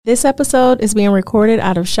This episode is being recorded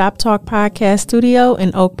out of Shop Talk Podcast Studio in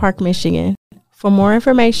Oak Park, Michigan. For more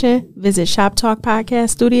information, visit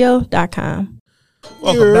shoptalkpodcaststudio.com.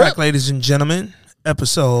 Welcome back, ladies and gentlemen.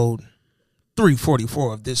 Episode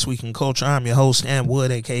 344 of This Week in Culture. I'm your host, Ant Wood,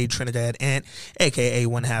 a.k.a. Trinidad Ant, a.k.a.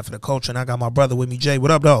 one half of the culture. And I got my brother with me, Jay. What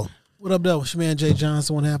up, though? What up, though? It's your man, Jay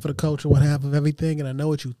Johnson, one half of the culture, one half of everything. And I know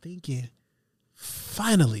what you're thinking.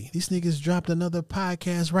 Finally, these niggas dropped another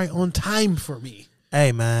podcast right on time for me.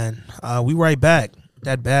 Hey, man, we right back.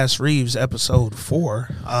 That Bass Reeves episode 4.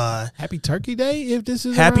 Happy Turkey Day, if this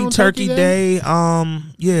is Happy Turkey Day. Yeah.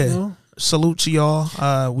 You know? Salute to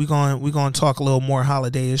y'all. We going to talk a little more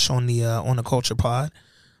holiday-ish on the Culture Pod.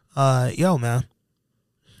 Yo, man,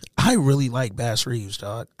 I really like Bass Reeves,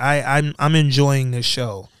 dog. I'm enjoying this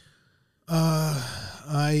show.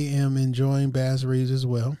 I am enjoying Bass Reeves as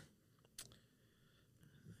well.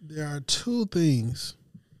 There are two things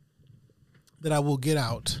that I will get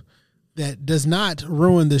out that does not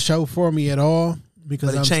ruin the show for me at all,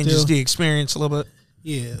 because it changes the experience a little bit.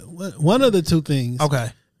 Yeah, one of the two things.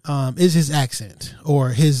 Okay. Is his accent or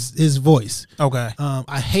his voice. Okay.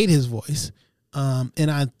 I hate his voice,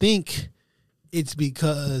 and I think it's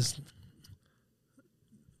because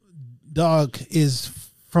Dog is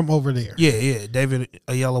from over there. Yeah. David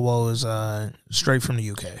Oyelowo is straight from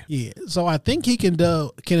the UK. Yeah, so I think he can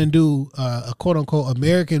do a quote unquote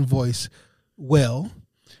American voice well,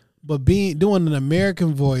 but doing an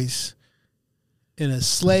American voice in a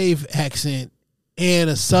slave accent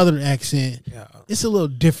and a Southern accent, it's a little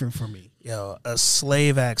different for me. Yo, a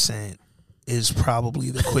slave accent is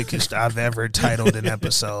probably the quickest I've ever titled an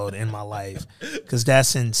episode in my life, because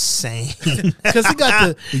that's insane. Because he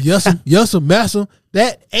got the yussum, massum,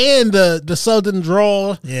 that and the Southern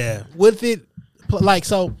drawl, with it, like,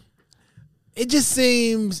 so it just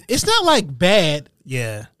seems, it's not like bad.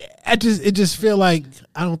 Yeah, it just feel like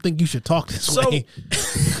I don't think you should talk this way.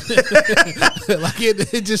 Like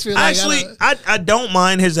it just feel like actually I don't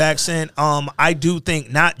mind his accent. I do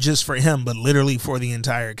think not just for him, but literally for the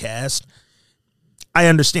entire cast. I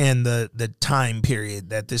understand the time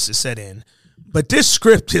period that this is set in, but this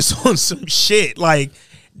script is on some shit. Like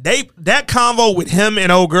that convo with him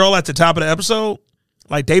and old girl at the top of the episode,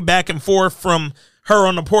 like they back and forth from her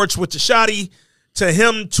on the porch with the shotty to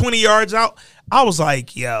him 20 yards out. I was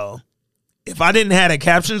like, yo, if I didn't have the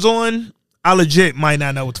captions on, I legit might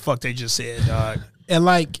not know what the fuck they just said, dog. And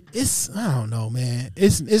like, I don't know, man.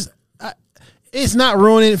 It's not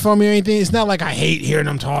ruining it for me or anything. It's not like I hate hearing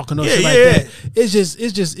them talking or shit like that. It's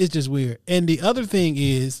just weird. And the other thing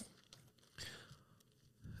is,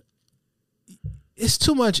 it's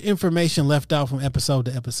too much information left out from episode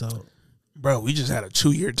to episode. Bro, we just had a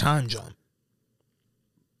 2-year time jump.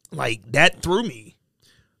 Like, that threw me.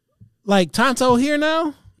 Like, Tonto here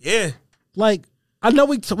now? Yeah. Like, I know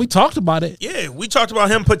we talked about it. Yeah, we talked about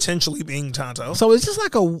him potentially being Tonto. So it's just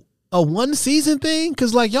like a one season thing?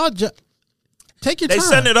 Because, like, y'all take your time. They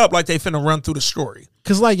setting it up like they finna run through the story.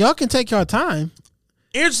 Because, like, y'all can take your time.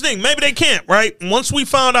 Here's the thing. Maybe they can't, right? Once we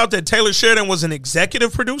found out that Taylor Sheridan was an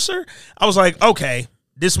executive producer, I was like, okay,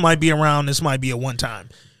 this might be around. This might be a one time.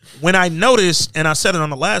 When I noticed, and I said it on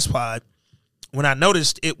the last pod, when I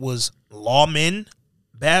noticed it was Lawmen,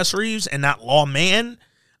 Bass Reeves, and not Lawman,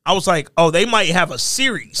 I was like, oh, they might have a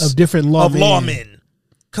series of different lawmen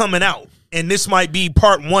coming out. And this might be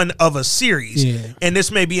part 1 of a series. Yeah. And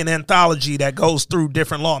this may be an anthology that goes through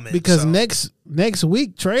different lawmen. Because next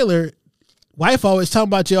week trailer, wife always talking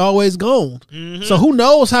about you always gone. Mm-hmm. So who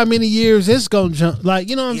knows how many years it's going to jump. Like,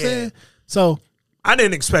 you know what I'm saying? So I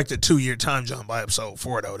didn't expect a 2-year time jump by episode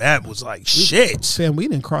 4, though. That was like shit. Fam, we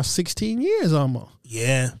didn't cross 16 years almost.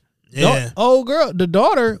 Yeah. Old girl, the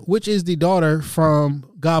daughter, which is the daughter from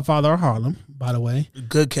Godfather of Harlem, by the way.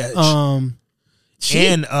 Good catch.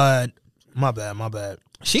 My bad.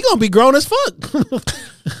 She gonna be grown as fuck.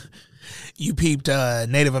 You peeped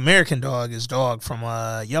Native American dog, his dog from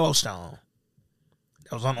Yellowstone.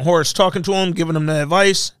 That was on the horse talking to him, giving him the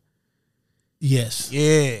advice. Yes.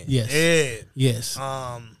 Yeah. Yes. Yeah. Yes.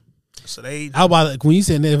 So they. How about when you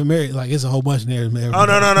said Native American? Like, it's a whole bunch of Native American. Oh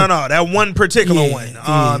no! That one particular one.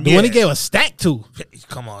 The one he gave a stack to.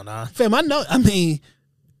 Come on, nah. Fam, I mean,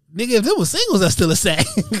 nigga, if there was singles, that's still a stack.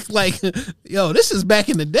 Like, yo, this is back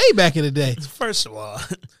in the day. First of all,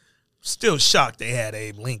 still shocked they had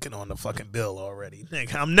Abe Lincoln on the fucking bill already.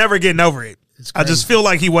 Nigga, I'm never getting over it. I just feel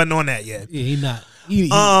like he wasn't on that yet. Yeah, he not.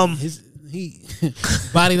 His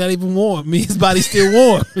body not even warm. His body's still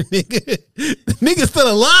warm. Nigga. The nigga's still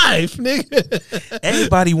alive, nigga.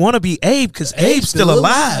 Everybody want to be Abe because Abe's still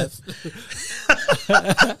alive.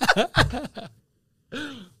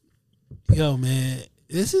 Yo, man,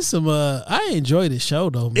 This is some. I enjoy the show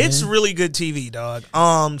though, man. It's really good TV, dog.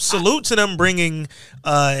 Salute to them bringing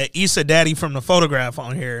Issa Daddy from The Photograph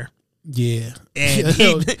on here. Yeah,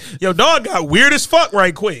 and yo, dog got weird as fuck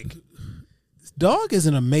right quick. Dog is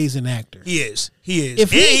an amazing actor. He is.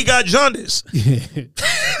 He got jaundice.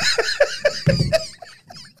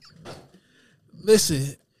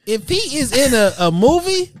 Listen, if he is in a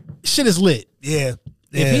movie, shit is lit. Yeah.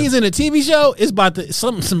 If he's in a TV show, it's about to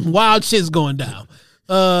some wild shit's going down.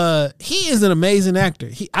 He is an amazing actor.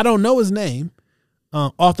 I don't know his name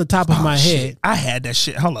off the top of my head. I had that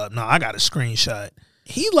shit. Hold up, no, I got a screenshot.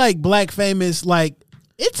 He like black famous. Like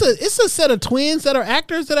it's a set of twins that are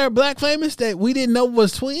actors that are black famous that we didn't know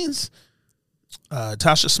was twins.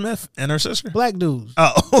 Tasha Smith and her sister, black dudes.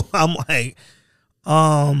 Oh, I'm like,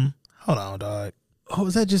 hold on, dog. Oh,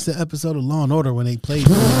 was that just an episode of Law and Order when they played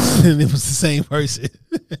and it was the same person?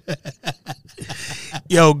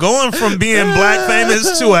 Yo, going from being black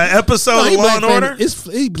famous to an episode of Law and Order?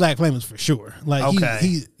 He black famous for sure. Like,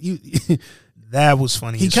 okay. He that was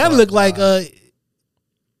funny. He kind of looked like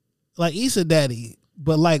Issa Daddy,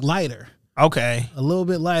 but like lighter. Okay. A little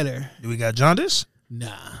bit lighter. Do we got jaundice?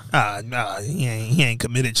 Nah. He ain't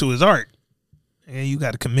committed to his art. Yeah, you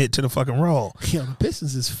got to commit to the fucking role. Yo, the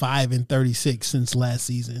Pistons is 5-36 since last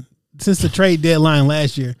season. Since the trade deadline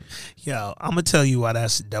last year. Yo, I'm going to tell you why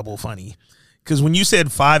that's double funny. Because when you said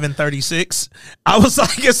 5-36, I was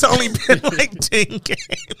like, it's only been like 10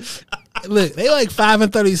 games. Look, they like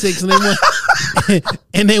 5-36 and they won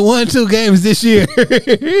and they won 2 games this year.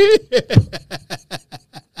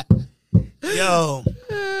 Yo.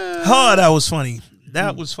 Oh, that was funny.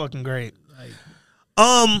 That was fucking great.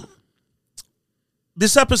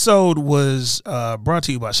 This episode was brought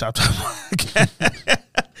to you by Shop Talk Podcast.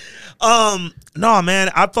 No, man,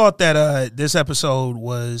 I thought that this episode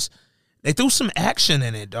was, they threw some action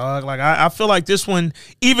in it, dog. Like, I feel like this one,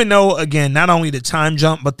 even though, again, not only the time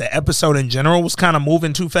jump, but the episode in general was kind of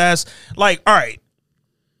moving too fast. Like, all right,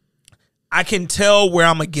 I can tell where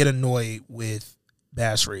I'm going to get annoyed with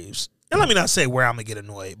Bass Reeves. And let me not say where I'm going to get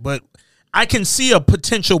annoyed, but I can see a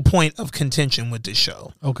potential point of contention with this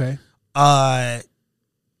show. Okay.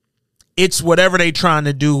 It's whatever they trying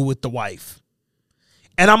to do with the wife.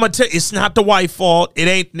 And I'm going to tell you, it's not the wife's fault.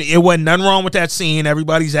 It wasn't nothing wrong with that scene.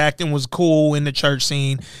 Everybody's acting was cool in the church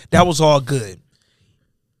scene. That was all good.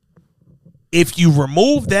 If you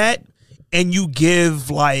remove that and you give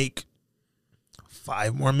like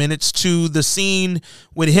 5 more minutes to the scene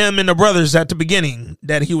with him and the brothers at the beginning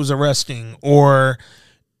that he was arresting, or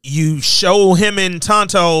you show him and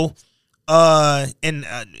Tonto, and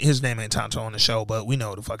his name ain't Tonto on the show, but we know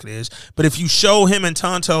what the fuck it is. But if you show him and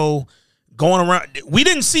Tonto going around, we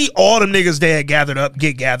didn't see all them niggas that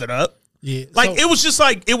get gathered up. Yeah, like it was just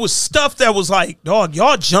like, it was stuff that was like, dog,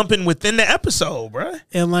 y'all jumping within the episode, bruh.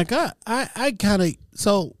 And like I kind of,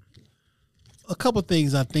 so a couple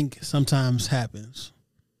things I think sometimes happens.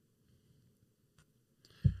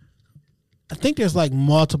 I think there's like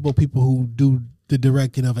multiple people who do the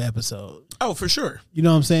directing of an episode. Oh, for sure. You know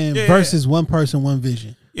what I'm saying? Yeah, versus one person, one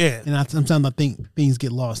vision. Yeah. And sometimes I think things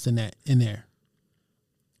get lost in there.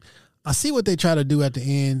 I see what they try to do at the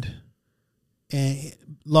end. And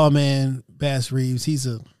Lawman, Bass Reeves, he's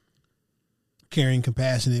a caring,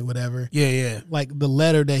 compassionate, whatever. Yeah. Like the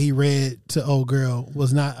letter that he read to old girl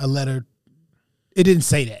was not a letter. It didn't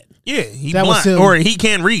say that. Yeah, he that blind, was him, or he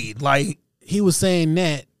can't read. Like, he was saying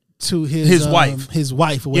that to his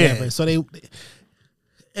wife or whatever. Yeah. So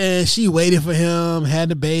and she waited for him, had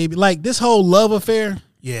the baby. Like this whole love affair.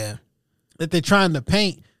 Yeah. That they're trying to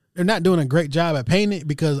paint. They're not doing a great job at painting it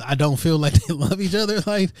because I don't feel like they love each other.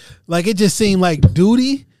 Like it just seemed like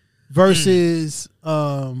duty versus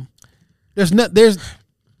there's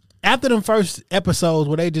after them first episodes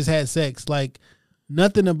where they just had sex, like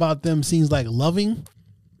nothing about them seems like loving.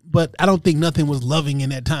 But I don't think nothing was loving in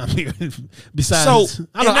that time period. Besides,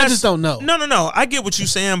 I just don't know. No. I get what you're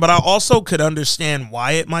saying, but I also could understand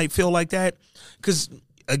why it might feel like that. Because,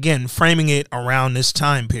 again, framing it around this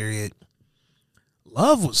time period,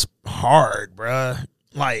 love was hard, bruh.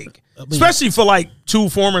 Like, especially for, like, 2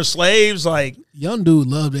 former slaves. Like, young dude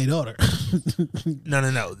loved their daughter.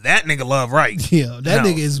 No. That nigga love right. Yeah, that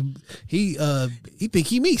nigga is, he think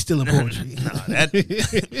he me still in poetry.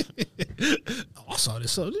 I saw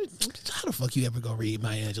this. So how the fuck you ever gonna read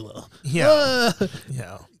Maya Angelou? Yeah.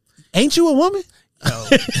 Ain't you a woman? Yo.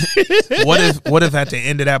 What if at the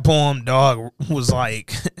end of that poem, dog was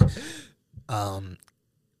like,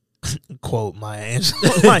 quote Maya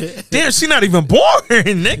Angelou, like, damn, she not even born,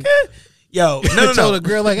 nigga. Yo, no. Told a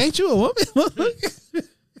girl like, ain't you a woman?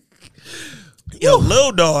 Yo,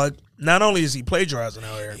 Lil Dog, not only is he plagiarizing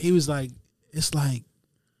out here, he was like, it's like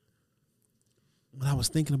when I was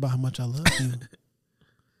thinking about how much I love you,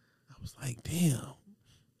 I was like, damn,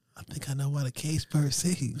 I think I know why the case bird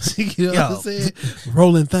sings. You know what I'm saying?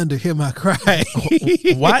 Rolling thunder, hear my cry.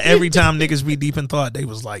 Why every time niggas be deep in thought, they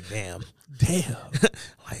was like, damn.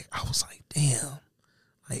 Like, I was like, damn.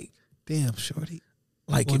 Like, damn, shorty.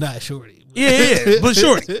 Like, well, not shorty. Yeah, but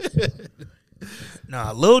shorty.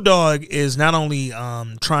 Nah, Lil Dog is not only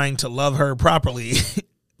trying to love her properly,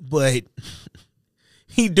 but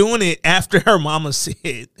he doing it after her mama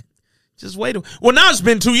said, just wait. Well, now it's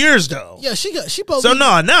been 2 years though. Yeah, she both. So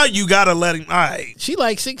no, now you gotta let him. All right, she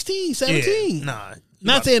like 16, 17. Yeah, nah,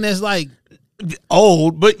 not saying that's like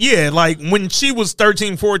old, but yeah, like when she was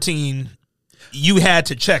 13, 14, you had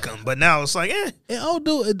to check him. But now it's like, And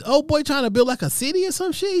old boy trying to build like a city or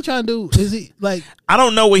some shit. He trying to do? Is he like? I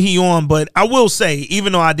don't know what he on, but I will say,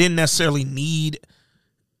 even though I didn't necessarily need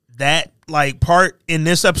that like part in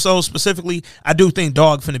this episode specifically, I do think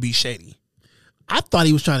Dog finna be shady. I thought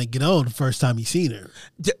he was trying to get on the first time he seen her.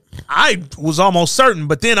 I was almost certain,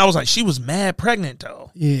 but then I was like, she was mad pregnant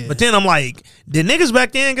though. Yeah. But then I'm like, did niggas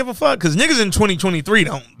back then give a fuck? Because niggas in 2023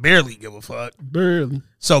 don't barely give a fuck. Barely.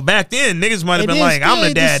 So back then, niggas might have been like, I'm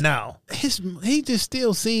the dad now. He just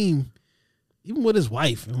still seemed, even with his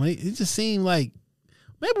wife, it just seemed like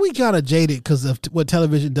maybe we kind of jaded because of what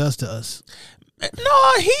television does to us.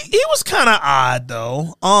 No, he was kind of odd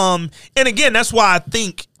though. And again, that's why I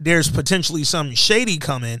think there's potentially something shady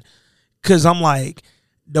coming. Cause I'm like,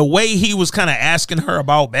 the way he was kind of asking her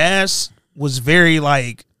about Bass was very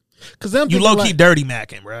like, cause you low key like, dirty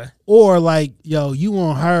macking, bruh. Or like, yo, you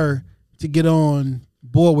want her to get on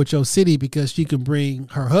board with your city because she can bring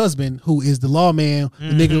her husband, who is the lawman, the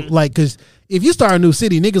nigga. Like, cause if you start a new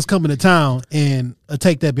city, niggas coming to town and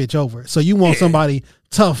take that bitch over. So you want somebody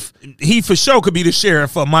tough. He for sure could be the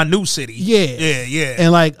sheriff of my new city. Yeah.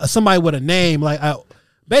 And like somebody with a name, like I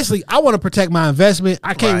want to protect my investment.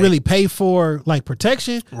 I can't really pay for like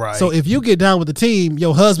protection. Right. So if you get down with the team,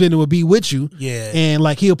 your husband will be with you. Yeah. And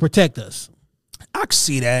like he'll protect us. I can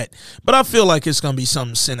see that, but I feel like it's gonna be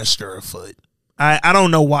something sinister afoot. I don't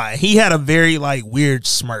know why. He had a very like weird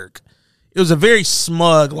smirk. It was a very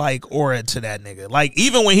smug like aura to that nigga. Like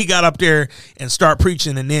even when he got up there and start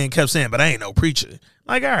preaching and then kept saying, "But I ain't no preacher."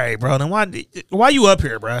 Like, all right, bro. Then why you up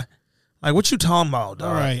here, bro? Like, what you talking about, dog?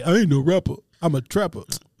 All right, I ain't no rapper. I'm a trapper.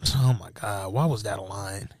 Oh my god, why was that a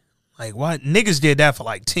line? Like, why niggas did that for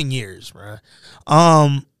like 10 years, bro?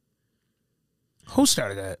 Who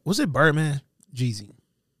started that? Was it Birdman? Jeezy.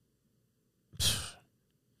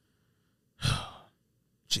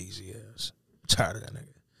 Jeezy is tired of that nigga.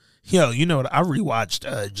 Yo, you know what? I rewatched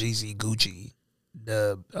Jeezy Gucci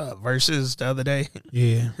the verses the other day.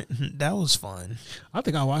 Yeah, that was fun. I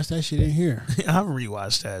think I watched that shit in here. I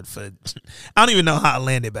rewatched that I don't even know how I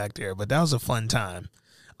landed back there, but that was a fun time.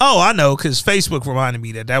 Oh, I know, because Facebook reminded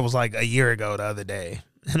me that was like a year ago the other day,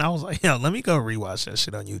 and I was like, yo, let me go rewatch that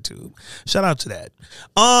shit on YouTube. Shout out to that.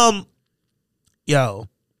 Yo,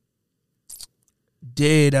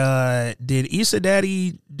 did Issa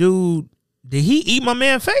Daddy did he eat my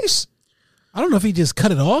man face? I don't know if he just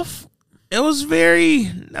cut it off. That was very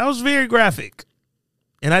graphic.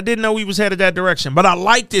 And I didn't know he was headed that direction. But I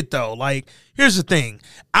liked it though. Like, here's the thing.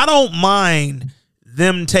 I don't mind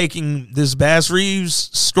them taking this Bass Reeves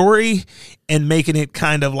story and making it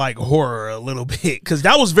kind of like horror a little bit. Cause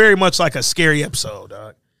that was very much like a scary episode,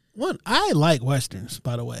 dog. What I like Westerns,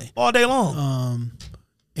 by the way. All day long.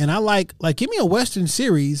 And I like give me a Western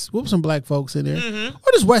series with some black folks in there. Mm-hmm.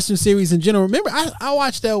 Or just Western series in general. Remember, I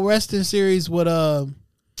watched that Western series with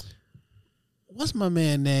what's my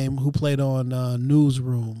man name who played on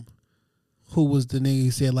Newsroom? Who was the nigga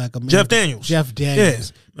who said like Jeff Daniels. Jeff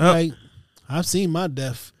Daniels. Yeah. Yep. Like, I've seen my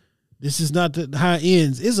death. This is not how it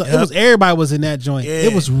ends. It was everybody was in that joint. Yeah.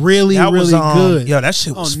 It was really good. Yo, that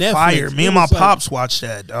shit was fire. Me and my pops watched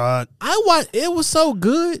that, dog. It was so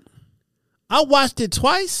good. I watched it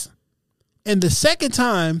twice, and the second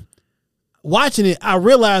time watching it, I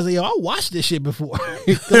realized I watched this shit before,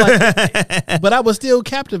 but I was still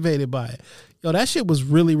captivated by it. Yo, that shit was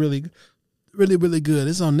really good.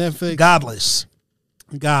 It's on Netflix.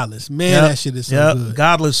 Godless, man, that shit is so good.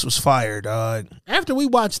 Godless was fire, dog. After we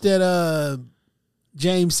watched that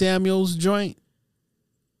James Samuels joint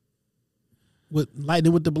with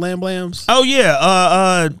Lightning with the Blam Blams. Oh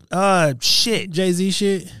yeah, shit, Jay-Z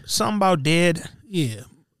shit. Something about dead. Yeah.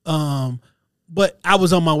 But I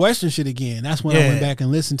was on my Western shit again. That's when I went back and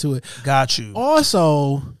listened to it. Got you.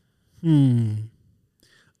 Also, I'm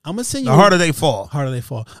gonna send you The Harder They Fall.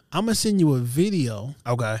 I'm gonna send you a video.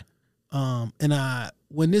 Okay. And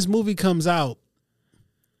when this movie comes out,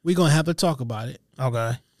 we're gonna have to talk about it.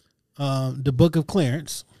 Okay. The Book of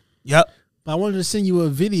Clarence. Yep. I wanted to send you a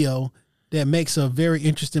video that makes a very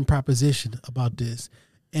interesting proposition about this,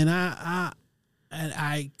 and I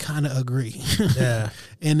kind of agree. Yeah.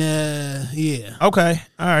 And yeah. Okay.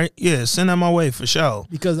 All right. Yeah. Send that my way for sure.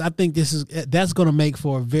 Because I think that's going to make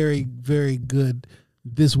for a very, very good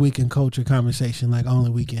This Week in Culture conversation, like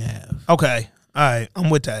only we can have. Okay. All right. I'm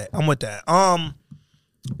with that.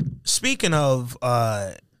 Speaking of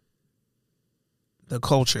the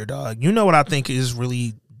culture, dog, you know what I think is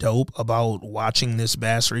really dope about watching this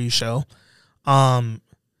Bass Reeves show?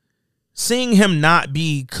 Seeing him not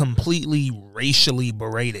be completely racially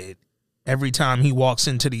berated every time he walks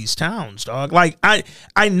into these towns, dog. Like,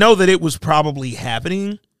 I know that it was probably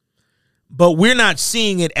happening, but we're not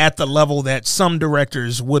seeing it at the level that some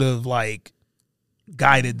directors would have, like,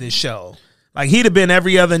 guided this show. Like, he'd have been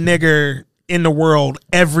every other nigger in the world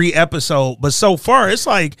every episode, but so far, it's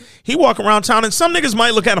like he walk around town and some niggas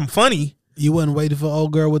might look at him funny. You wasn't waiting for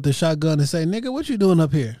old girl with the shotgun to say, nigga, what you doing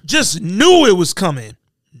up here? Just knew it was coming.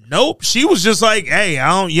 Nope. She was just like, hey,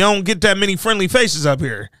 you don't get that many friendly faces up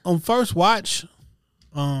here. On first watch,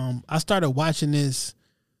 I started watching this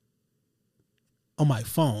on my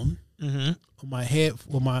phone, on my head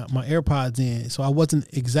with my AirPods in. So I wasn't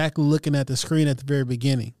exactly looking at the screen at the very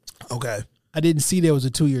beginning. Okay. I didn't see there was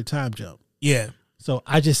a 2-year time jump. Yeah. So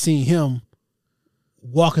I just seen him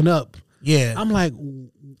walking up. Yeah. I'm like,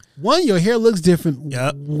 one, your hair looks different.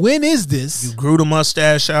 Yep. When is this? You grew the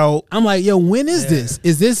mustache out. I'm like, yo, when is this?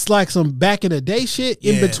 Is this like some back in the day shit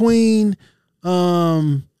in between?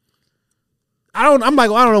 I'm like,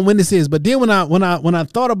 I don't know when this is. But then when I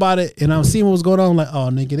thought about it and I'm seeing what was going on, I'm like, oh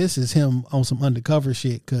nigga, this is him on some undercover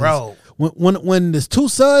shit. Cause bro, when the 2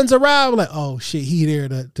 sons arrive, I'm like, oh shit, he there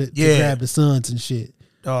to grab the sons and shit.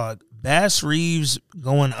 Dog, Bass Reeves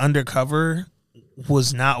going undercover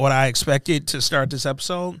was not what I expected to start this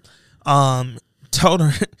episode. Told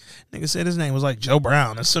her, nigga said his name was like Joe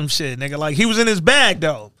Brown or some shit. Nigga, like he was in his bag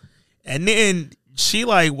though. And then she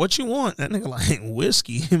like, what you want? That nigga like,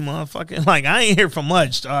 whiskey, motherfucking. Like, I ain't here for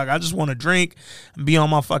much, dog. I just want to drink and be on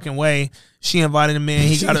my fucking way. She invited him in.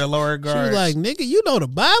 He got her lower guard. She was like, nigga, you know the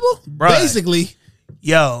Bible? Bruh. Basically.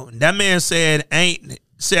 Yo, that man said, I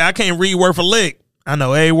can't read word for lick. I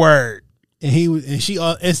know a word. And she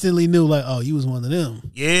instantly knew, like, oh, you was one of them.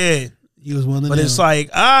 Yeah. You was one of them. But it's like,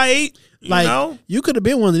 all right, you could have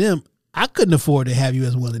been one of them. I couldn't afford to have you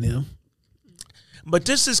as one of them. But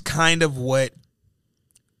this is kind of what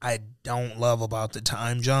I don't love about the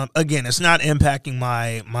time jump. Again, it's not impacting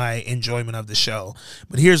my enjoyment of the show.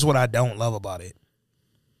 But here's what I don't love about it.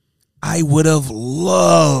 I would have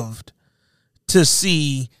loved to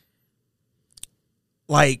see,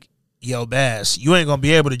 like, yo, Bass, you ain't gonna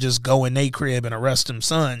be able to just go in they crib and arrest them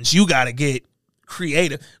sons. You gotta get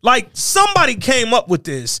creative. Like, somebody came up with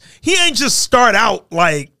this. He ain't just start out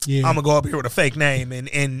like, I'm gonna go up here with a fake name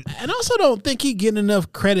and I also don't think he getting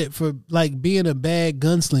enough credit for like being a bad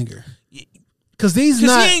gunslinger. Cause he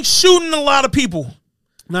ain't shooting a lot of people.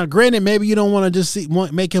 Now, granted, maybe you don't want to just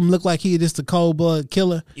make him look like he just a cold blood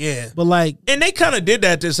killer. Yeah, but like, and they kind of did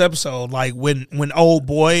that this episode. Like when old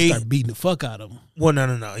boy started beating the fuck out of him. Well,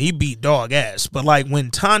 no, he beat dog ass. But like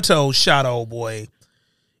when Tonto shot old boy,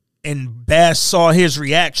 and Bass saw his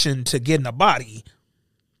reaction to getting a body,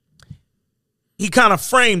 he kind of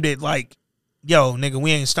framed it like, yo, nigga,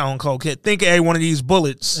 we ain't stone cold kid. Think of every one of these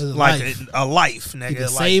bullets like a life, nigga. Either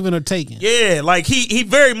saving or taking. Yeah, like he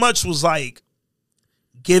very much was like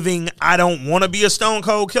giving, I don't want to be a stone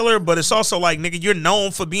cold killer, but it's also like, nigga, you're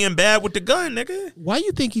known for being bad with the gun, nigga. Why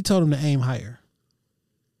you think he told him to aim higher?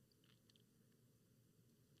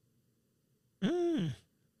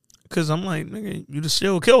 Because I'm like, nigga, you just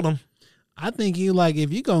still killed him. I think you like,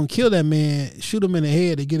 if you gonna kill that man, shoot him in the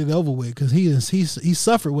head to get it over with, because he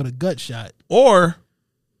suffered with a gut shot. Or,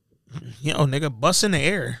 nigga, bust in the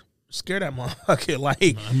air, scare that motherfucker. Like,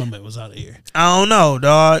 I remember it was out of here. I don't know,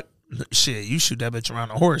 dog. Shit, you shoot that bitch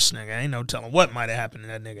around a horse, nigga. Ain't no telling what might have happened to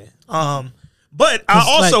that nigga. But I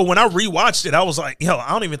also, like, when I rewatched it, I was like, yo,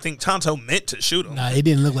 I don't even think Tonto meant to shoot him. Nah, it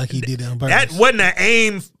didn't look like he did it on purpose. That wasn't an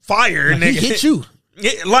aim fire, nigga. He hit you.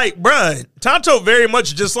 Like, bruh, Tonto very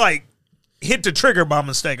much just like hit the trigger by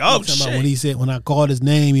mistake. Oh, shit. About when he said, when I called his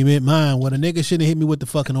name, he meant mine. Well, the nigga shouldn't have hit me with the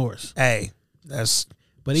fucking horse. Hey,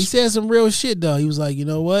 But he said some real shit, though. He was like, you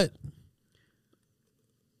know what?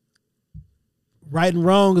 Right and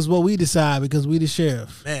wrong is what we decide because we the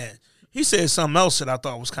sheriff. Man, he said something else that I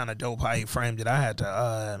thought was kind of dope how he framed it. I had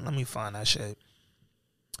to, let me find that shit.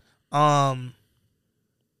 God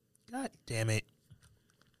damn it.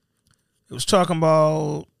 It was talking about,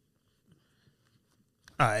 all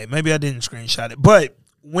right, maybe I didn't screenshot it, but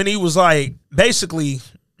when he was like, basically,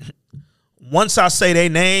 once I say their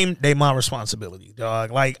name, they my responsibility, dog.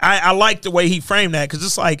 Like, I like the way he framed that, because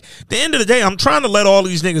it's like, at the end of the day, I'm trying to let all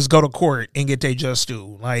these niggas go to court and get their just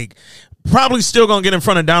due. Like, probably still gonna get in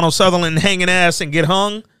front of Donald Sutherland hanging ass and get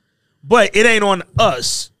hung, but it ain't on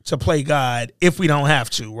us to play God if we don't have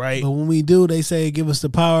to, right? But when we do, they say give us the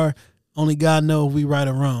power. Only God knows if we right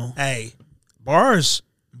or wrong. Hey, bars.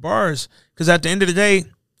 Because at the end of the day,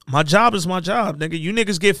 my job is my job, nigga. You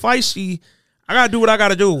niggas get feisty, I gotta do what I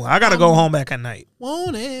gotta do. I gotta go home back at night.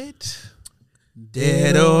 Want it.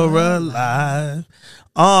 Dead or alive.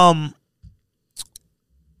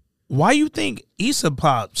 Why you think Issa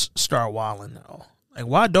Pops start wilding though? Like,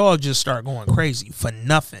 why dog just start going crazy for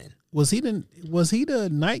nothing? Was he the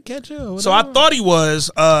night catcher? Or so I thought he was.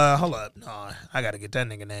 Hold up. No, I gotta get that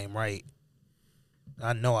nigga name right.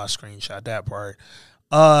 I know I screenshot that part.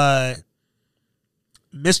 Mr.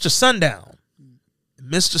 Sundown.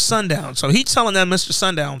 Mr. Sundown. So he telling that Mr.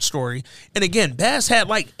 Sundown story. And again, Bass had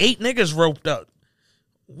like 8 niggas roped up.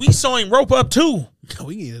 We saw him rope up too.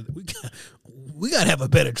 We gotta have a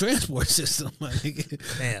better transport system, my nigga.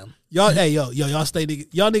 Damn. Y'all, hey, y'all stay,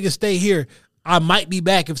 y'all niggas stay here. I might be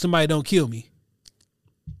back if somebody don't kill me.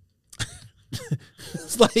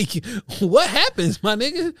 It's like, what happens, my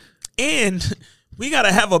nigga? And we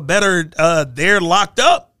gotta have a better they're locked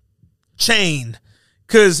up chain.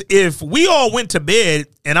 Cause if we all went to bed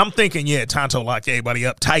and I'm thinking, yeah, Tonto locked everybody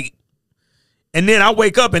up tight, and then I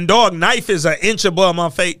wake up and dog knife is an inch above my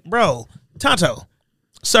face, bro. Tonto,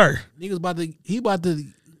 sir, niggas about to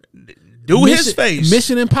do his face.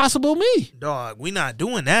 Mission Impossible me. Dog, we not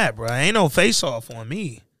doing that, bro. Ain't no face off on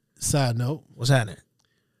me. Side note. What's happening?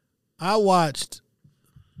 I watched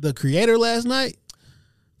The Creator last night.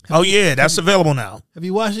 Yeah, that's available now. Have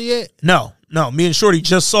you watched it yet? No. Me and Shorty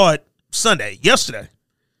just saw it yesterday.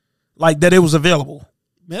 Like that it was available.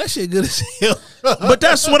 Man, that shit good as hell. But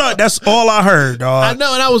that's all I heard, dog. I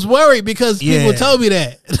know, and I was worried because people told me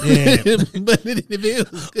that. Yeah. But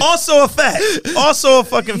it was also a fact. Also a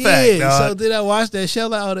fucking fact, dog. So then I watched that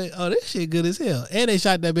shell out. This shit good as hell. And they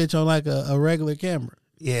shot that bitch on like a regular camera.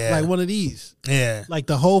 Yeah. Like one of these. Yeah. Like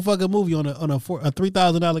the whole fucking movie on a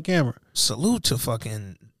 $3,000 camera. Salute to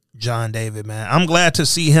fucking John David, man. I'm glad to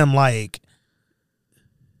see him like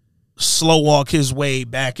slow walk his way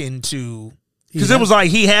back into, because it was like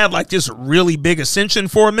he had like this really big ascension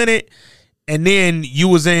for a minute, and then you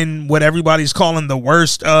was in what everybody's calling the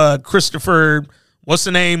worst Christopher, what's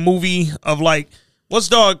the name, movie of like, what's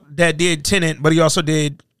dog that did Tenet, but he also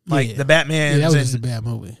did like the Batman. Yeah, that was just a bad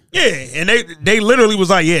movie. Yeah, and they literally was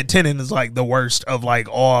like, yeah, Tenet is like the worst of like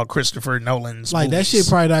all Christopher Nolan's like movies. That shit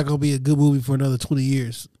probably not gonna be a good movie for another 20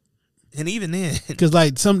 years. And even then, because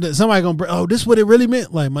like somebody gonna this what it really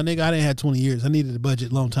meant. Like, my nigga, I didn't have 20 years. I needed a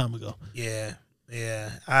budget a long time ago. Yeah.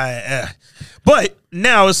 But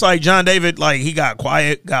now it's like John David, like he got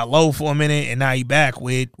quiet, got low for a minute, and now he back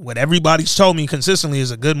with what everybody's told me consistently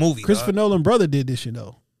is a good movie. Christopher Nolan's brother did this shit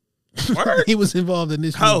though. He was involved in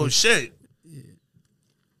this movie. Oh shit. Yeah.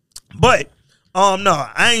 But no,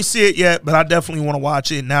 I ain't see it yet, but I definitely want to watch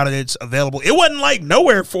it now that it's available. It wasn't like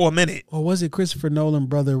nowhere for a minute. Or was it Christopher Nolan's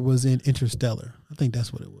brother was in Interstellar? I think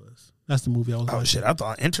that's what it was. That's the movie I was watching. Oh shit, I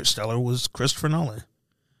thought Interstellar was Christopher Nolan.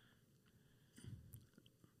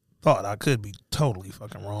 Thought I could be totally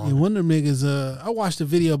fucking wrong. And one of them niggas, I watched a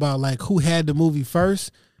video about like who had the movie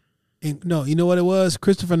first. And no, you know what it was?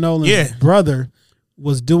 Christopher Nolan's brother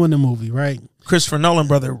was doing the movie, right? Christopher Nolan's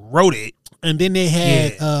brother wrote it. And then they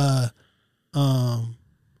had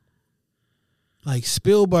like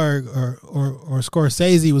Spielberg or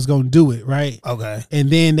Scorsese was gonna do it, right? Okay. And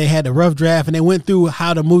then they had the rough draft, and they went through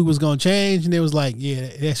how the movie was gonna change, and it was like, yeah,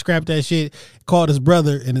 they scrapped that shit, called his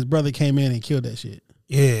brother, and his brother came in and killed that shit.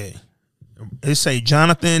 Yeah. They say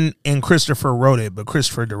Jonathan and Christopher wrote it, but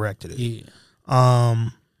Christopher directed it. Yeah.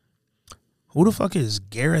 Who the fuck is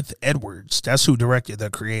Gareth Edwards? That's who directed The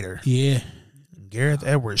Creator. Yeah. Gareth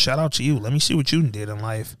Edwards. Shout out to you. Let me see what you did in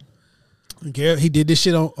life. Gareth, he did this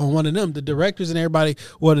shit on one of them. The directors and everybody,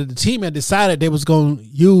 the team had decided they was going to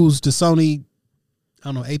use the Sony, I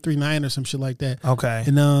don't know, 839 or some shit like that. Okay.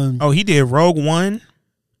 And he did Rogue One.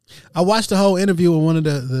 I watched the whole interview with one of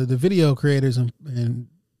the video creators and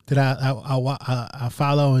that I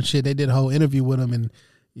follow and shit. They did a whole interview with him, and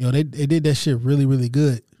you know they did that shit really, really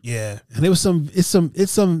good. Yeah. And it was it's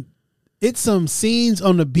some scenes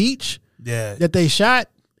on the beach that they shot,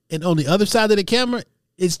 and on the other side of the camera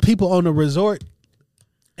it's people on the resort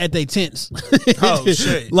at their tents. Oh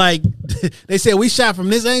shit. Like they said, we shot from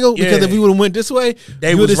this angle because if we would have went this way,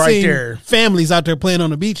 they would have seen there families out there playing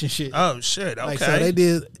on the beach and shit. Oh shit. Okay. Like, so they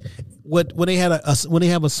did when they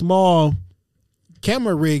have a small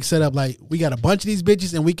camera rig set up like we got a bunch of these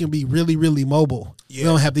bitches and we can be really, really mobile. Yeah. We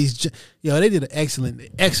don't have these. They did an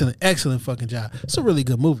excellent fucking job. It's a really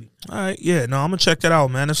good movie. All right, yeah, no, I'm gonna check that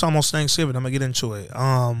out, man. It's almost Thanksgiving. I'm gonna get into it.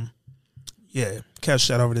 Yeah, catch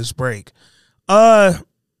that over this break. Niggas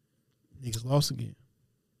lost again.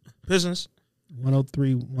 Business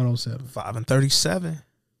 103, 107, 5-37.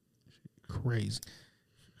 Crazy.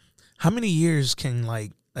 How many years can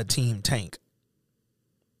like a team tank?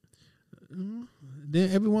 Then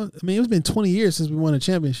everyone. I mean, it's been 20 years since we won a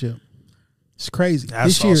championship. It's crazy.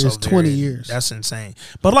 That's this year is 20 years. That's insane.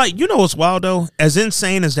 But like, you know what's wild though? As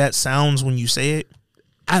insane as that sounds when you say it,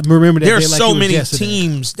 I remember that. There are like so many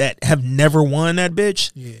teams that have never won that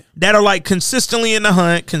bitch. Yeah. That are like consistently in the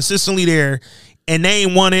hunt, consistently there, and they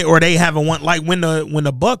ain't won it or they haven't won. Like when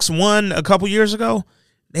the Bucks won a couple years ago,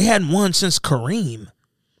 they hadn't won since Kareem.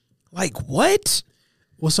 Like what?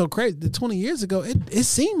 What's so crazy? The 20 years ago, it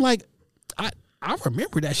seemed like I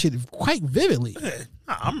remember that shit quite vividly. Yeah,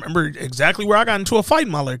 I remember exactly where I got into a fight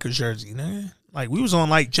in my Lakers jersey. Man. Like we was on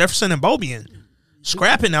like Jefferson and Bobian,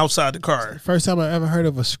 scrapping outside the car. First time I ever heard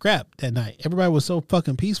of a scrap that night. Everybody was so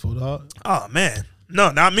fucking peaceful, dog. Oh man, no,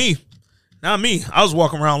 not me, not me. I was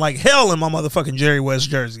walking around like hell in my motherfucking Jerry West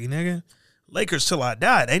jersey, nigga. Lakers till I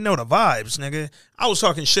die. They know the vibes, nigga. I was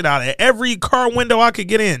talking shit out of every car window I could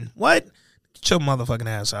get in. What? Get your motherfucking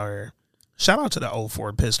ass out here. Shout out to the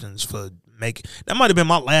 04 Pistons for that might have been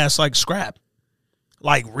my last like scrap.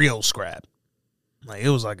 Like real scrap. Like it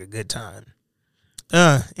was like a good time.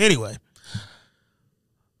 Anyway.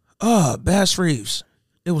 Bass Reeves.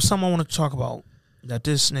 It was something I wanted to talk about that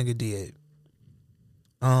this nigga did.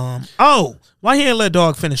 Why he ain't let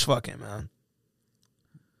dog finish fucking, man?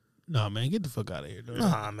 Nah, man, get the fuck out of here, dog.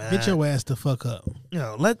 Nah, man. Get your ass the fuck up.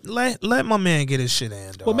 Let my man get his shit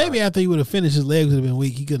in, dog. Well, maybe after he would have finished, his legs would have been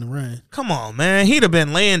weak. He couldn't run. Come on, man. He'd have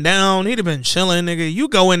been laying down. He'd have been chilling, nigga. You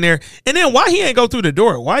go in there. And then why he ain't go through the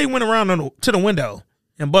door? Why he went around to the window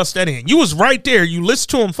and bust that in? You was right there. You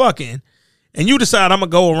listened to him fucking, and you decide I'm going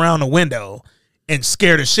to go around the window and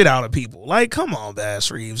scare the shit out of people. Like, come on, Bass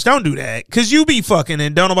Reeves. Don't do that. Because you be fucking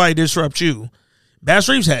and don't nobody disrupt you. Bass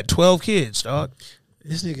Reeves had 12 kids, dog.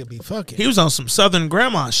 This nigga be fucking. He was on some Southern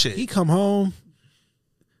grandma shit. He come home,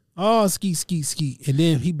 ski, and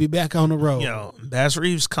then he be back on the road. Yo, Bass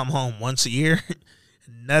Reeves come home once a year,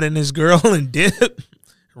 nut in his girl and dip.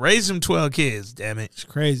 Raise him 12 kids, damn it. It's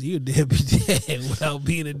crazy. You dead without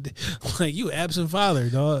being like you absent father,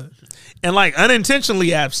 dog. And like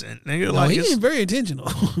unintentionally absent. Nigga, no, like he ain't very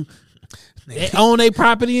intentional. They own their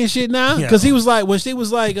property and shit now? Because he was like, when she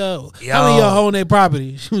was like, how many of y'all own their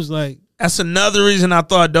property? She was like, that's another reason I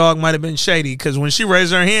thought dog might have been shady. Because when she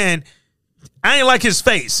raised her hand, I ain't like his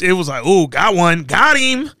face. It was like, ooh, got one, got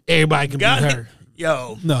him. Everybody can beat her.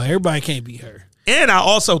 Yo. No, everybody can't beat her. And I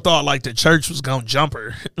also thought like the church was going to jump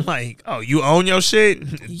her. Like, oh, you own your shit?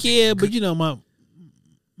 Yeah, but you know, my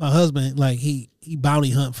husband, like he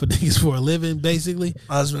bounty hunt for niggas for a living, basically.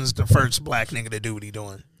 My husband's the first black nigga to do what he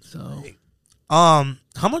doing. So,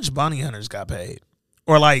 how much bounty hunters got paid?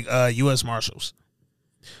 Or like U.S. Marshals?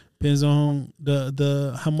 Depends on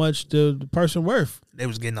the how much the person worth. They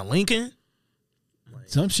was getting a Lincoln.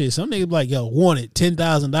 Some shit. Some niggas like, yo, wanted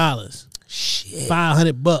 $10,000. Shit.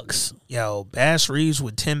 $500. Yo, Bass Reeves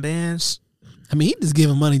with 10 bands. I mean, he just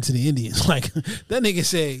giving money to the Indians. Like that nigga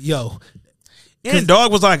said, yo. And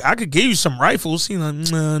dog was like, I could give you some rifles. He like,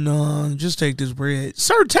 no, just take this bread.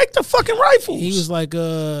 Sir, take the fucking rifles. He was like,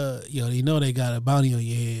 yo, you know they got a bounty on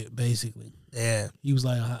your head, basically. Yeah. He was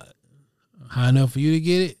like, high enough for you to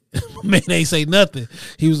get it? Man, ain't say nothing.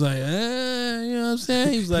 He was like, you know what I'm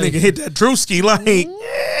saying? He was like, nigga hit that Drewski like,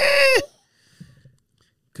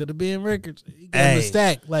 could have been records. He got him a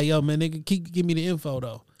stack. Like, yo, man, nigga, give me the info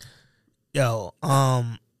though. Yo,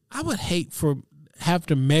 I would hate for have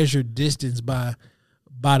to measure distance by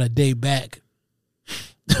the day back.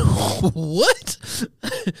 What?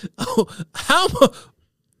 How?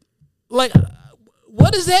 Like,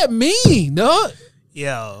 what does that mean, dog?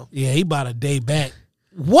 Yo. Yeah, he bought a day back.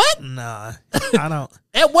 What? Nah, I don't.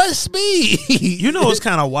 At what speed? You know what's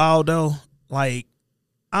kind of wild though? Like,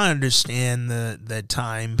 I understand the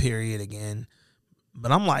time period again,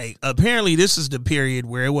 but I'm like, apparently this is the period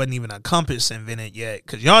where it wasn't even a compass invented yet,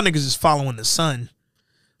 because y'all niggas is following the sun.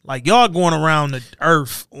 Like, y'all going around the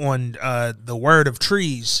earth on the word of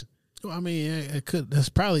trees. I mean, it could. That's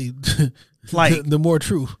probably like the more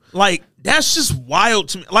true. Like, that's just wild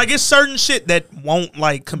to me. Like, it's certain shit that won't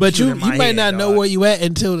like compute. But you in my might head, not dog. know where you at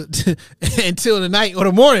until the night or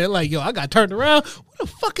the morning. Like, yo, I got turned around. Where the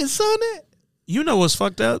fucking sun at? You know what's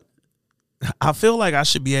fucked up? I feel like I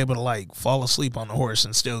should be able to like fall asleep on the horse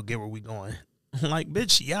and still get where we going. Like,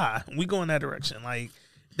 bitch, yeah, we go in that direction. Like,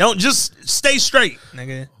 don't just stay straight,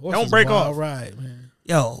 nigga. Don't break off. Right, man.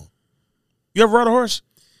 Yo, you ever rode a horse?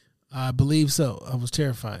 I believe so. I was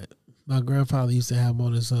terrified. My grandfather used to have them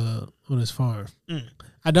on his farm.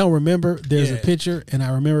 I don't remember. There's a picture, and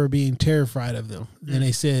I remember being terrified of them. And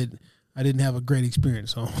they said I didn't have a great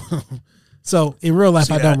experience on them. So in real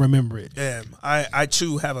life, I don't remember it. Yeah, I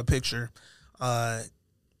too have a picture. I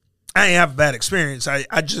ain't have a bad experience.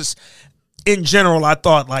 I just, in general, I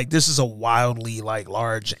thought like this is a wildly like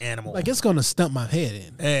large animal. Like it's gonna stump my head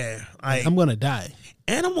in. Yeah, like, I'm gonna die.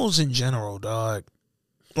 Animals in general, dog.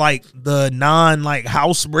 Like the non like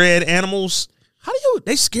house bred animals.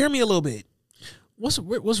 They scare me a little bit. What's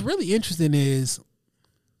really interesting is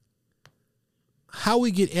how we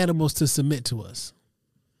get animals to submit to us.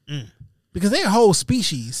 Because they're a whole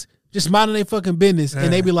species just minding their fucking business,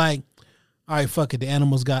 and they be like, all right, fuck it,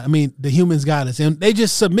 the humans got us, and they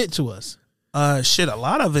just submit to us. Shit, a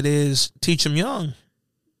lot of it is teach them young.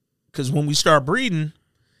 Because when we start breeding,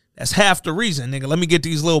 that's half the reason, nigga. Let me get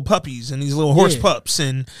these little puppies and these little horse pups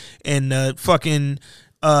and fucking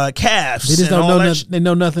calves. They just don't know nothing. They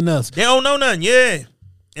know nothing else. They don't know nothing, yeah.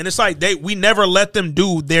 And it's like we never let them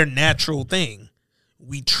do their natural thing.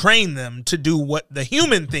 We train them to do what the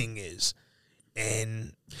human thing is.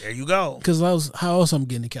 And there you go. Because how else I'm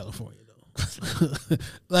getting to California, though?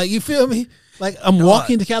 Like, you feel me? Like, I'm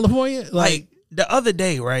walking to California? Like, the other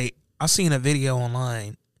day, right, I seen a video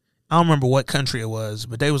online. I don't remember what country it was,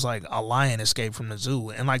 but they was like, a lion escaped from the zoo.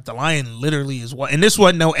 And, like, the lion literally is what... And this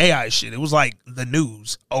wasn't no AI shit. It was, like, the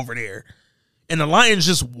news over there. And the lion's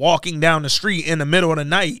just walking down the street in the middle of the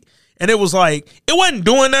night. And it was like, it wasn't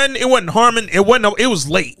doing nothing. It wasn't harming. It was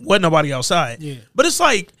late. Wasn't nobody outside. Yeah. But it's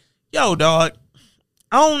like, yo, dog,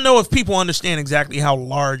 I don't know if people understand exactly how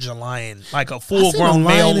large a lion, like a full-grown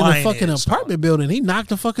male lion in a fucking is, apartment building. He knocked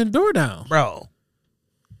the fucking door down. Bro.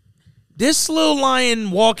 This little lion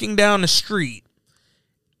walking down the street.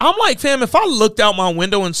 I'm like, fam, if I looked out my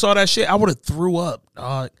window and saw that shit, I would have threw up,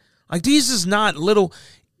 dog. Like, these is not little...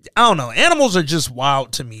 I don't know. Animals are just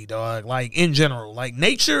wild to me, dog. Like, in general. Like,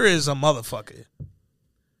 nature is a motherfucker.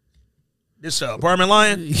 This apartment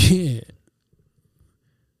lion? Yeah.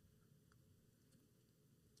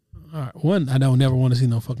 All right. One, I don't never want to see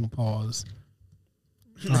no fucking paws.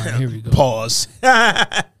 All right, here we go. Pause.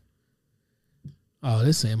 Oh,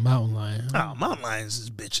 this ain't mountain lion. Oh, mountain lions is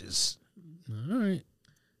bitches. All right.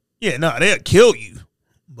 Yeah, no, they'll kill you.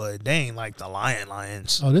 But they ain't like the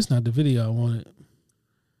lions. Oh, this not the video I wanted.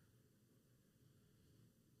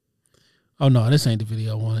 Oh, no, this ain't the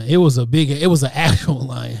video I wanted. It was an actual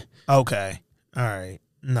lion. Okay. All right.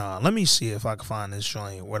 Nah, let me see if I can find this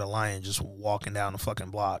joint where the lion just walking down the fucking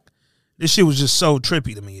block. This shit was just so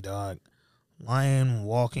trippy to me, dog. Lion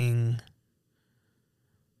walking.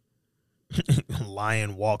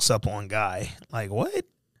 Lion walks up on guy. Like, what?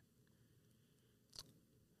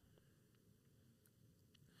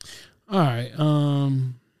 All right.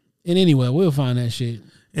 And anyway, we'll find that shit.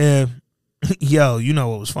 Yeah. Yo, you know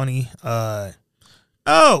what was funny?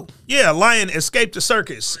 Oh, yeah, lion escaped the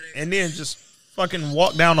circus and then just fucking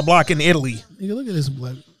walked down the block in Italy. Nigga, look at this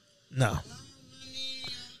black. No.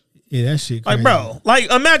 Yeah, that shit crazy. Like, bro, like,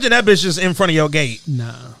 imagine that bitch just in front of your gate.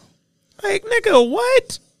 Nah. Like, nigga,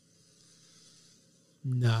 what?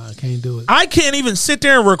 Nah, I can't do it. I can't even sit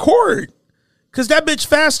there and record because that bitch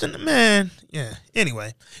fasting. Man, yeah.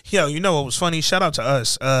 Anyway, yo, you know what was funny? Shout out to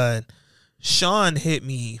us. Sean hit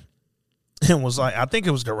me and was like, I think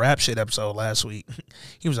it was the rap shit episode last week.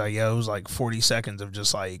 He was like, yo, it was like 40 seconds of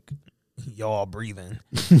just like y'all breathing.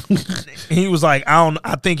 He was like,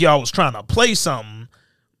 I think y'all was trying to play something,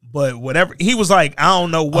 but whatever. He was like, I don't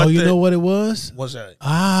know what. Oh, you know what it was? What's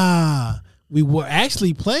that? We were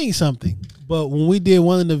actually playing something, but when we did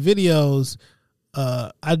one of the videos,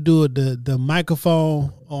 I do the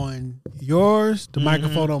microphone on yours, the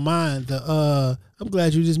microphone on mine. I'm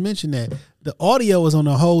glad you just mentioned that. The audio was on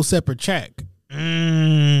a whole separate track.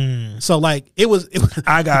 So like it was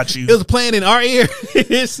I got you. It was playing in our ear, but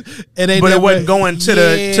it wasn't going to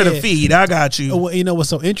the feed. I got you. Well, you know what's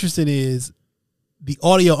so interesting is the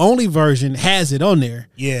audio only version has it on there.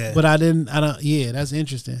 Yeah, but I don't. Yeah, that's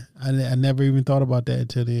interesting. I never even thought about that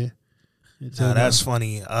until then. No, that's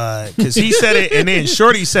funny. Because he said it, and then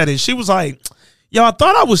Shorty said it. She was like, "Yo, I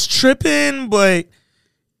thought I was tripping, but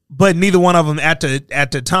neither one of them at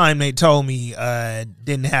the time they told me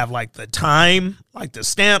didn't have like the time, like the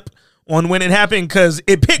stamp on when it happened because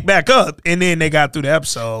it picked back up, and then they got through the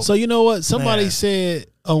episode." So you know what? Somebody said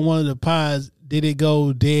on one of the pods, did it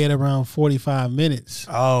go dead around 45 minutes?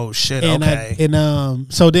 Oh shit! And okay.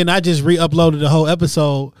 So then I just re-uploaded the whole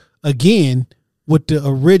episode again with the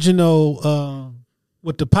original,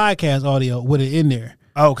 with the podcast audio with it in there.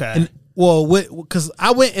 Okay. And well, because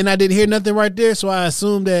I went and I didn't hear nothing right there, so I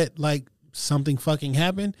assumed that like something fucking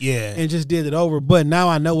happened. Yeah. And just did it over. But now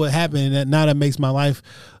I know what happened, and now that makes my life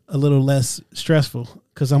a little less stressful.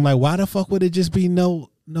 Because I'm like, why the fuck would it just be no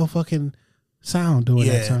fucking sound during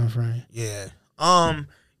that time frame? Yeah.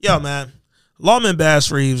 Yo, man. Lawmen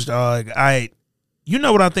Bass Reeves, dog. You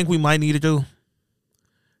know what I think we might need to do?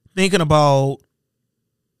 Thinking about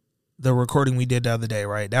the recording we did the other day,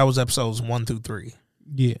 right? That was episodes 1 through 3.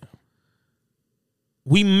 Yeah.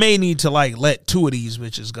 We may need to like let 2 of these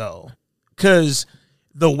bitches go. Cause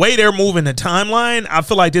the way they're moving the timeline, I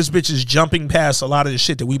feel like this bitch is jumping past a lot of the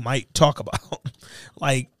shit that we might talk about.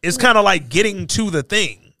 Like, it's kind of like getting to the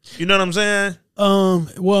thing. You know what I'm saying?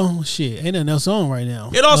 Well, shit, ain't nothing else on right now.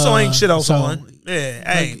 It also ain't shit else so, on.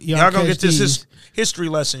 Yeah, hey, like, y'all gonna get this these. history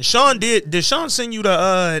lesson. Sean did Sean send you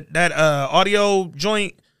the that audio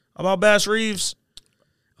joint about Bass Reeves?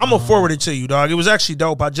 I'm gonna forward it to you, dog. It was actually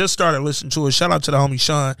dope. I just started listening to it. Shout out to the homie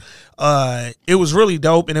Sean. It was really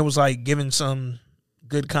dope, and it was like giving some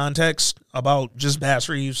good context about just Bass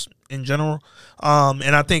Reeves in general.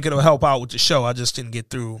 And I think it'll help out with the show. I just didn't get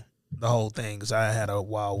through the whole thing because I had a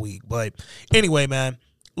wild week. But anyway, man,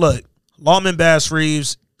 look, Lawmen Bass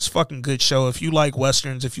Reeves, it's a fucking good show. If you like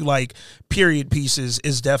Westerns, if you like period pieces,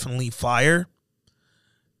 it's definitely fire.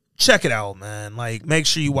 Check it out, man. Like, make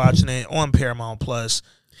sure you're watching it on Paramount Plus.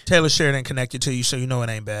 Taylor Sheridan connected to you, so you know it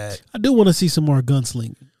ain't bad. I do want to see some more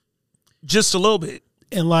gunslinging. Just a little bit.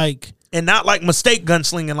 And not like mistake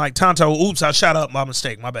gunslinging like Tonto. Oops, I shot up my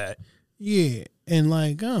mistake. My bad. Yeah. And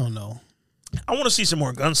like, I don't know. I want to see some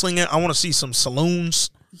more gunslinging. I want to see some saloons.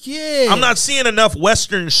 Yeah. I'm not seeing enough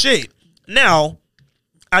Western shit. Now,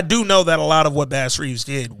 I do know that a lot of what Bass Reeves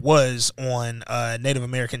did was on Native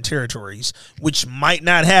American territories, which might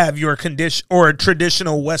not have your condition or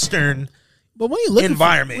traditional Western but when you look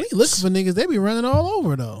environment. When you looking for niggas, they be running all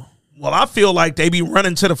over though. Well, I feel like they be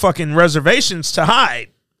running to the fucking reservations to hide.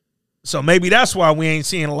 So maybe that's why we ain't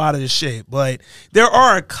seeing a lot of this shit. But there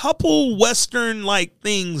are a couple Western-like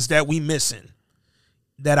things that we missing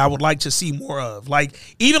that I would like to see more of. Like,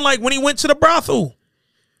 even like when he went to the brothel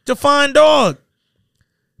to find dog.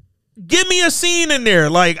 Give me a scene in there.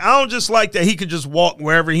 Like, I don't just like that he can just walk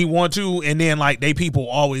wherever he want to and then, like, they people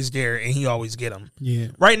always there and he always get them. Yeah.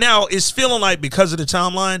 Right now, it's feeling like because of the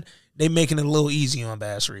timeline, they making it a little easy on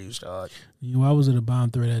Bass Reeves, dog. You know, I was at a bomb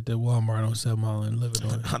threat at the Walmart on 7 Mile and living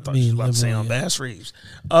on it. I thought you was about to say on Bass Reeves.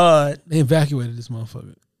 They evacuated this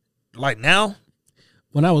motherfucker. Like now?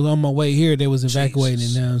 When I was on my way here, they was evacuating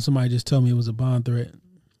it now. Somebody just told me it was a bomb threat.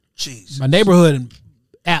 Jesus. My neighborhood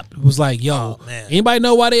app was like, yo, anybody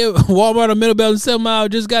know why they Walmart or Middle Belt and 7 Mile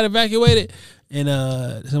just got evacuated? And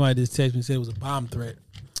somebody just texted me and said it was a bomb threat.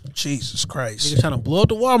 Jesus Christ. Niggas trying to blow up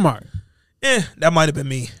the Walmart. That might have been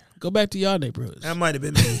me. Go back to y'all neighborhoods. That might have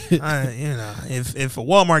been me. If a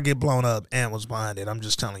Walmart get blown up and was behind it, I'm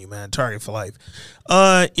just telling you, man, target for life.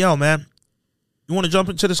 Yo, man, you want to jump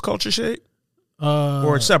into this culture shit?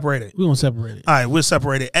 Or separate it? We're going to separate it. All right, we'll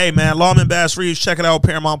separate it. Hey, man, Lawmen Bass Reeves, check it out,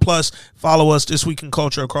 Paramount Plus. Follow us This Week in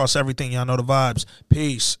Culture across everything. Y'all know the vibes.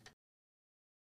 Peace.